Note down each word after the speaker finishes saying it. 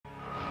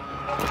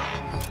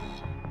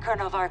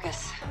Colonel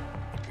Vargas.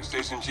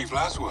 Station Chief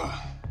Laswell.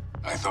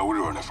 I thought we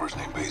were on a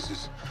first-name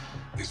basis.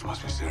 This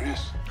must be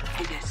serious.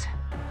 It is.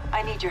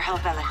 I need your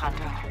help,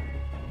 Alejandro.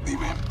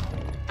 Dime.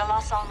 The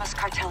Las Almas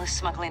cartel is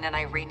smuggling an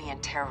Iranian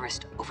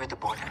terrorist over the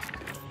border.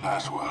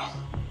 Laswell.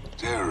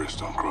 Terrorists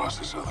don't cross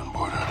the southern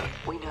border.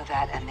 We know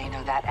that, and they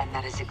know that, and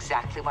that is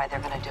exactly why they're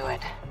gonna do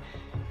it.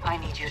 I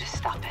need you to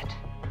stop it.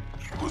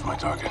 Who's my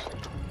target?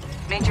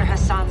 Major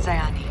Hassan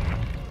Zyani.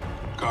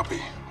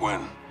 Copy.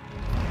 When?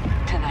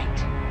 Tonight.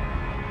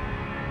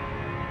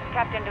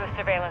 Tapped into a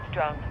surveillance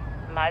drone.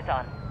 Eyes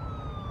on.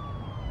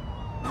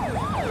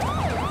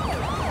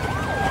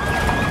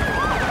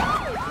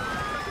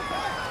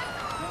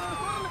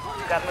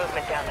 Got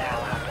movement down there,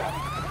 Alejandro.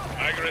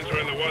 Migrants are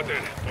in the water.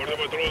 Border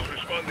patrol's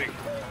responding.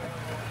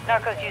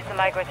 Narcos use the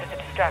migrants as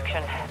a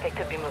distraction. They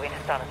could be moving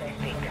Hassan as we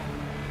speak.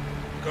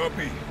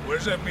 Copy.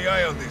 Where's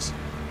FBI on this?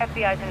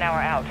 FBI's an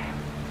hour out.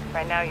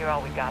 Right now, you're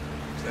all we got.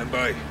 Stand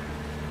by.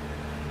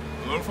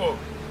 Rodolfo,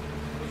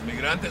 los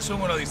migrantes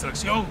son una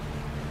distracción.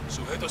 El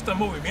sujeto está en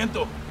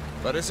movimiento.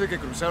 Parece que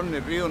cruzaron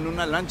el río en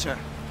una lancha.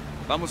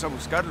 Vamos a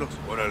buscarlos.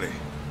 Órale.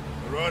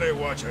 Karate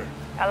Watcher.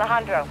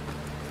 Alejandro,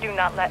 do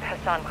not let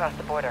Hassan cross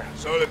the border.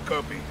 Solid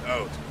copy.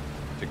 Out.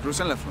 Se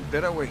cruzan la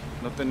frontera, güey.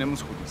 No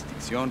tenemos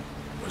jurisdicción.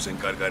 Nos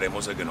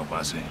encargaremos de que no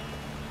pase.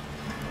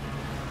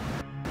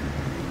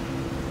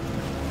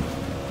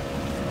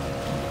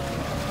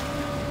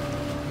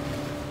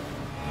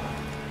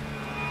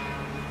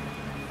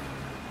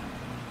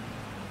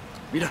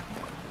 Mira,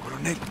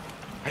 coronel.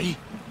 Ahí,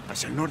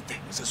 hacia el norte.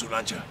 Esa es su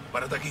lancha.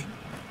 Párate aquí.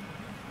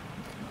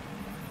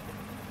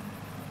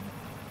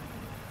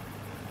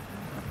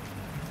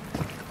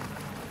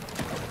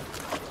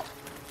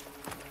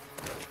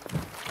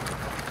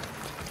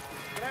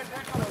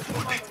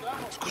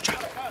 Escucha.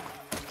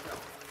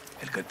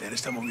 El cartel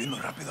está moviendo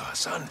rápido a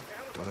Hassan.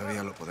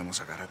 Todavía lo podemos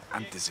agarrar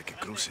antes de que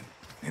crucen.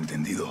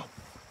 Entendido.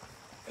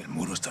 El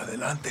muro está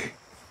adelante.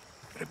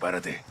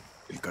 Prepárate.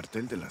 El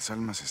cartel de las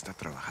almas está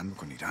trabajando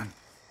con Irán.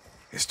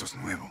 Esto es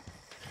nuevo.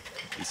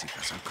 ¿Y si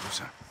Hassan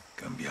cruza?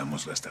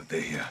 Cambiamos la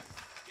estrategia.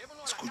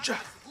 Escucha.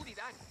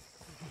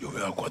 Yo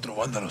veo a 4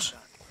 vándalos.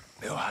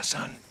 Veo a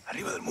Hassan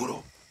arriba del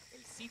muro.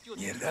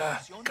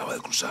 Mierda, acaba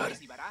de cruzar.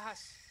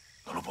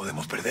 No lo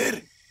podemos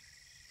perder.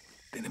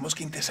 Tenemos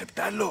que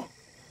interceptarlo.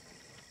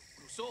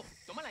 Cruzó.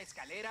 Toma la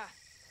escalera.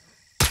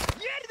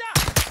 ¡Mierda!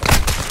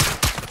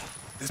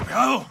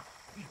 ¡Despejado!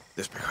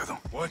 Despejado.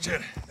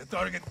 Watcher, the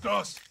target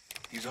crossed.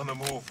 He's on the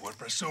move. We're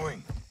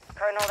pursuing.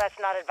 Colonel, that's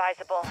not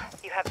advisable.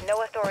 You have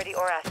no authority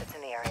or assets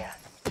in the area.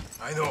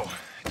 I know.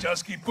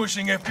 Just keep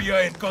pushing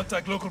FBI and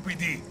contact local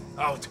PD.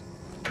 Out.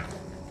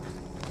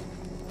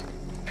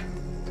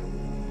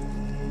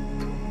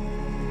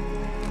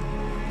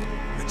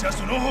 ¿Le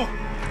echaste un ojo?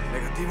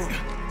 Negativo.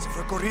 Se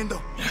fue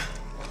corriendo.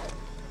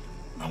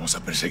 Vamos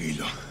a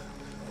perseguirlo.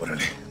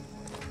 Órale.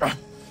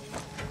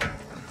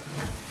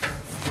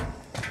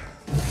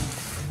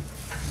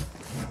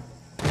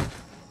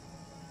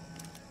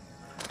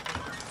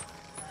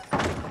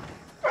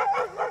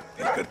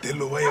 El cartel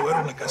lo va a llevar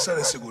a una casa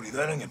de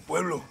seguridad en el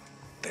pueblo.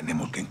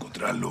 Tenemos que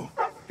encontrarlo.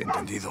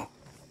 Entendido.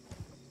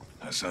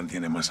 Hassan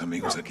tiene más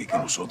amigos aquí que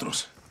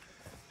nosotros.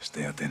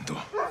 Esté atento.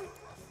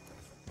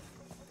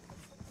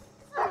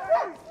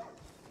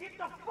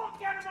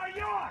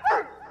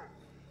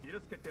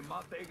 ¿Quieres que te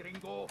mate,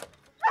 gringo?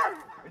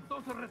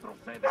 Entonces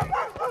retrocede.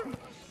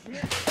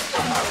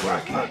 Por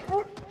aquí.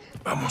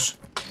 Vamos.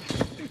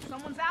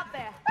 Someone's out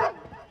there.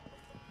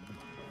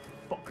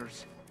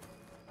 Fuckers.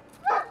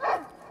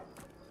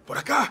 Por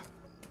acá.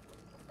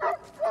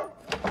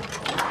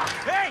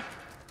 Hey!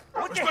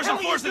 What the Special hell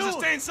are you forces doing?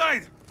 stay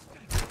inside.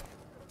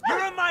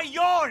 You're in my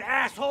yard,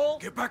 asshole!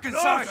 Get back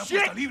inside. Oh, La shit!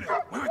 puerta libre.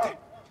 Muévete.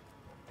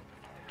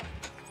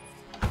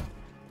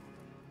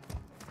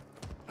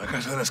 La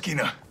casa de la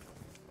esquina.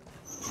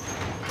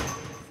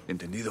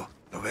 Entendido.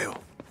 Lo veo.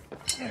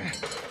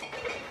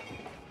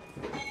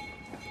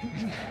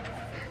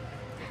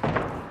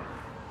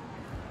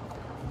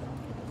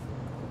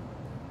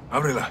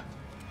 Ábrela.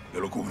 Yo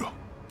lo cubro.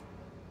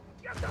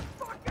 Cuidado,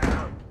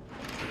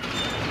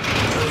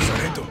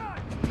 sargento.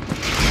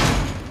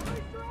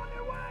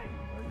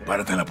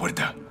 Párate en la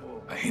puerta.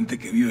 Hay gente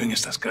que vive en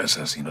estas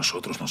casas y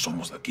nosotros no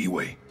somos de aquí,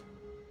 güey.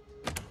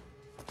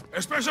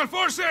 ¡Special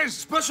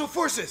Forces! ¡Special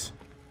Forces!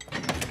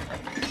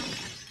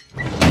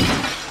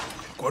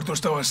 El cuarto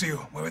está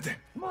vacío. Muévete.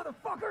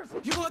 Motherfuckers!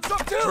 You want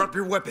some too? Drop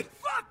your weapon.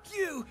 Fuck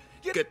you!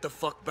 Get the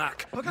fuck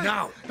back.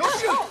 Now! Don't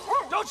shoot!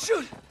 Don't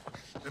shoot!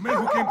 The men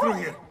who came through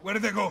here, where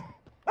did they go?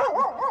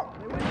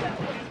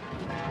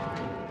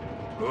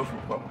 Los,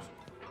 vamos.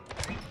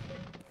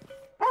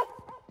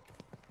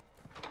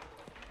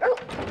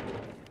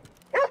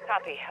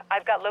 Copy.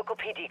 I've got local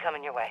PD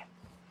coming your way.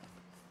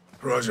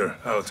 Roger,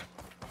 out.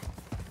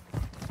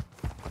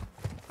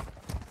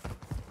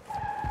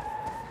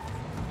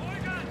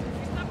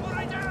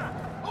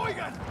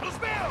 ¡Oigan! ¡Los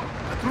veo!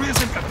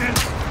 ¡Patrullas el cartel!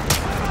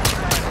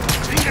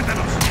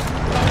 ¡Chíngatelos!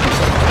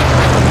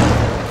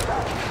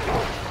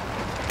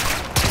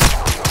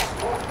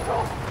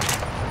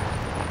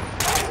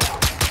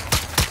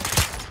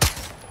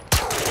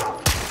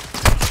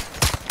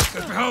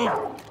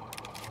 Despejado.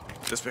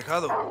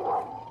 Despejado.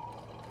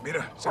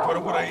 Mira, se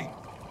fueron por ahí.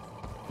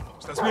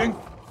 ¿Estás bien?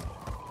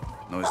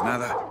 No es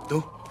nada.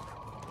 ¿Tú?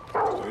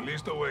 Estoy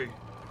listo, güey.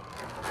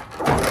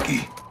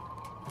 Aquí.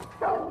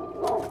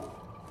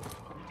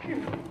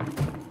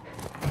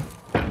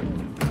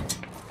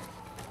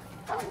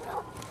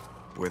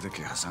 Puede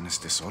que Hassan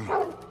esté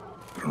solo.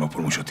 Pero no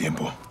por mucho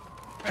tiempo.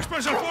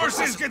 Special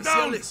Forces, get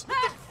down! Especiales.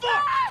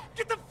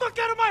 Get the fuck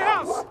out of my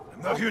house!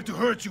 I'm not here to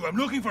hurt you. I'm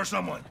looking for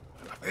someone.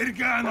 A la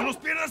verga, no los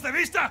pierdas de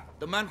vista!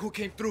 The man who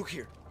came through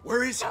here.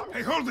 Where is he?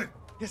 Hey, hold it!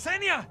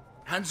 Yesenia!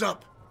 Hands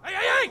up. Hey,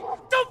 hey, hey!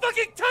 Don't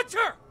fucking touch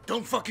her!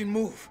 Don't fucking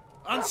move.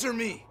 Answer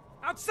me.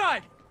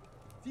 Outside!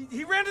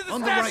 He ran to the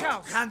On the stash right.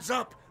 house! Hands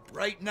up.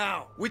 Right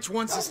now. Which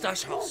one's the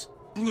stash house?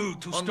 Blue, On the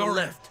two-story.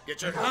 left.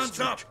 Get your hands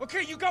up.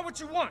 Okay, you got what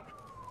you want.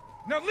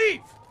 Now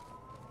leave!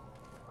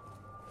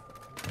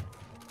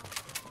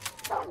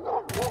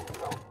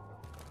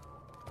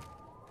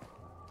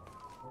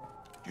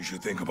 You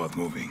should think about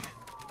moving.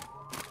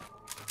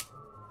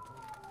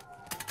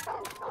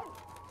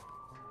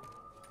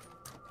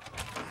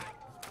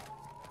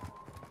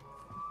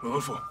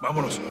 Rodolfo,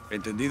 vámonos.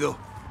 Entendido.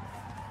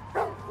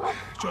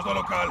 Chota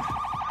local.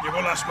 Llegó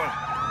el asma.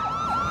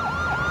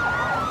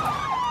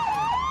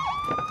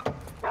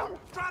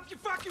 Drop your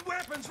fucking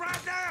weapons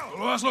right now!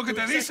 Solo haz lo que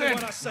te dicen.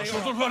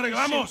 Nosotros lo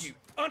arreglamos.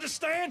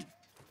 Understand?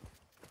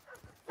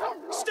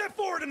 Step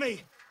forward to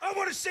me! I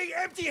want to see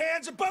empty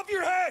hands above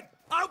your head!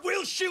 I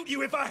will shoot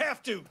you if I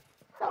have to!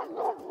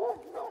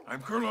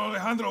 I'm Colonel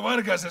Alejandro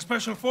Vargas, the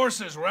Special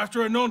Forces. We're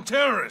after a known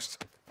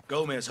terrorist.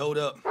 Gomez, hold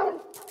up.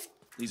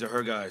 These are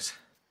her guys.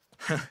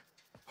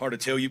 Hard to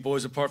tell you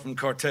boys apart from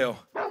cartel.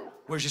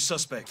 Where's your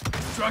suspect?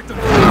 Track them.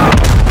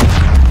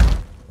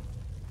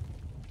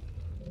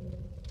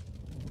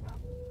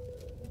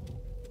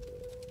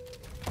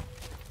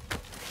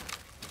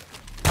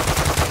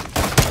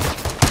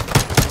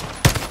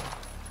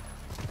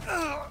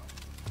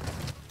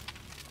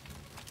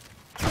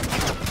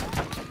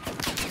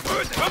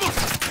 ¡Muévete, vamos!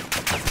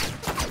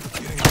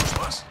 Tienen dos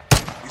más.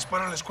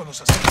 Dispárales cuando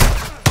se acerquen.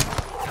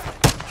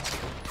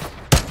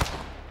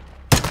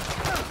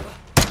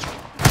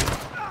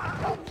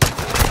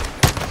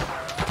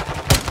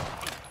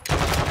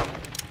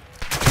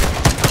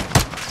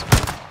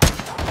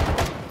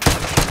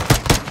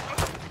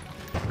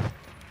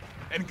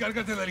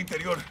 Encárgate del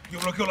interior. Yo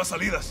bloqueo las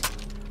salidas.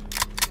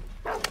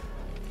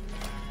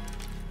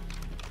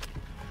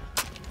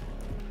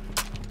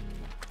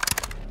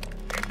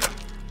 Entra.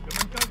 Yo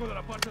me encargo de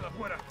la parte de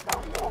afuera.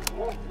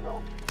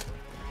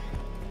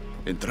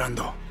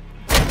 Entrando.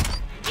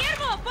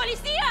 ¡Guillermo!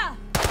 ¡Policía!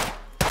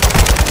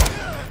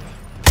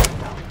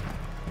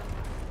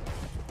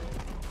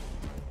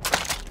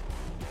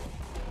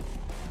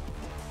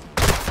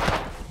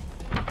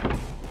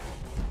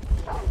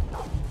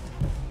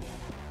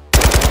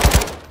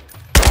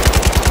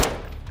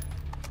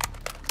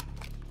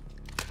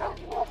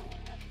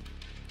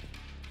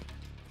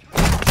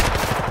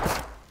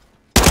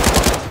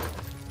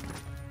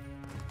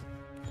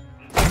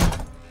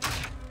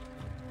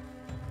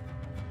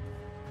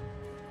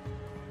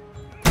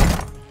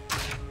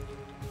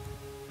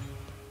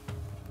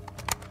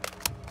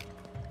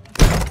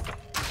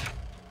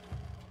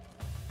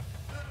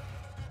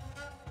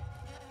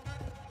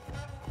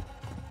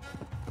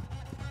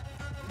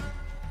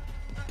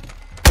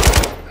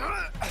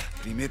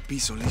 Primer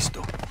piso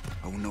listo.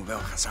 Aún no veo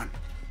a Hassan.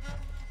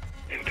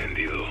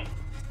 Entendido.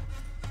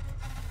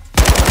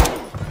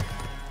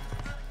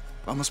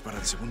 Vamos para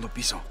el segundo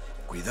piso.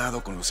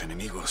 Cuidado con los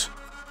enemigos.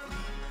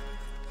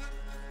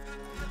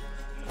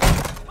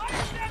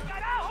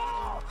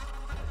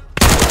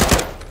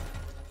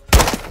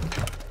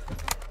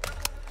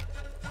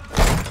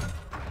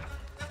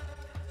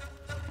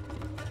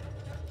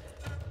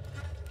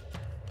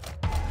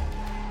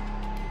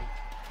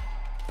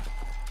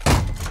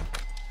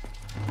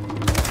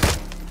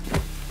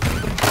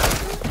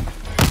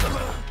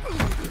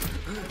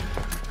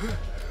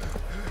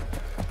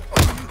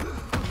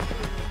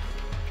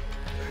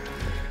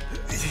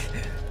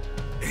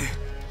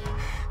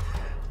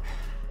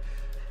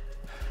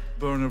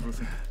 Burn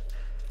everything.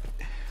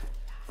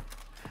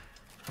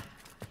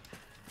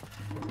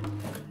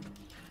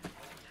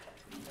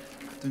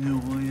 Do you know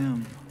who I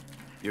am?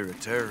 You're a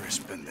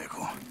terrorist,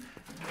 pendejo.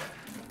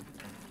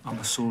 I'm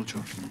a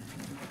soldier.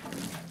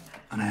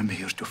 And I am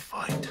here to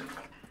fight.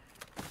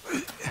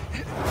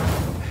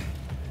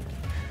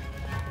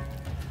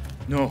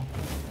 No.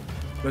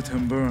 Let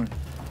him burn,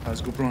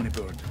 as Gobrani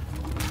burned.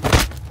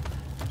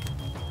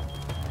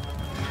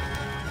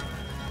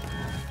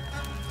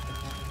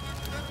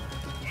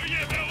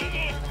 Oye, veo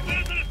humo.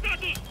 ¿Cuál es el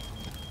estatus?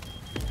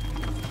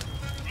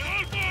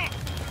 ¡Rodolfo!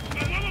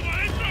 ¡Nos vamos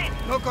adentro!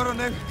 No,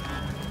 coronel.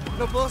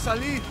 No puedo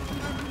salir.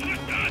 ¿Dónde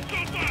estás,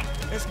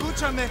 compa?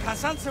 Escúchame,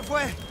 Hassan se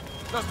fue.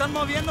 Lo están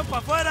moviendo para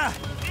afuera.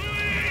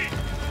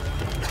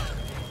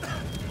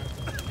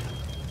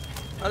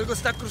 Algo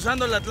está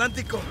cruzando el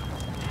Atlántico.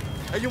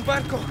 Hay un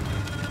barco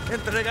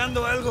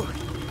entregando algo.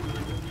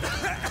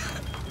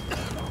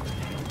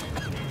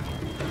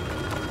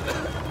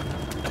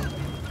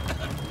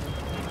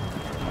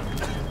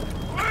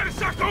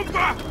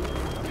 compa!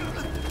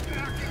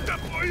 ¡Aquí te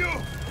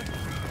apoyo!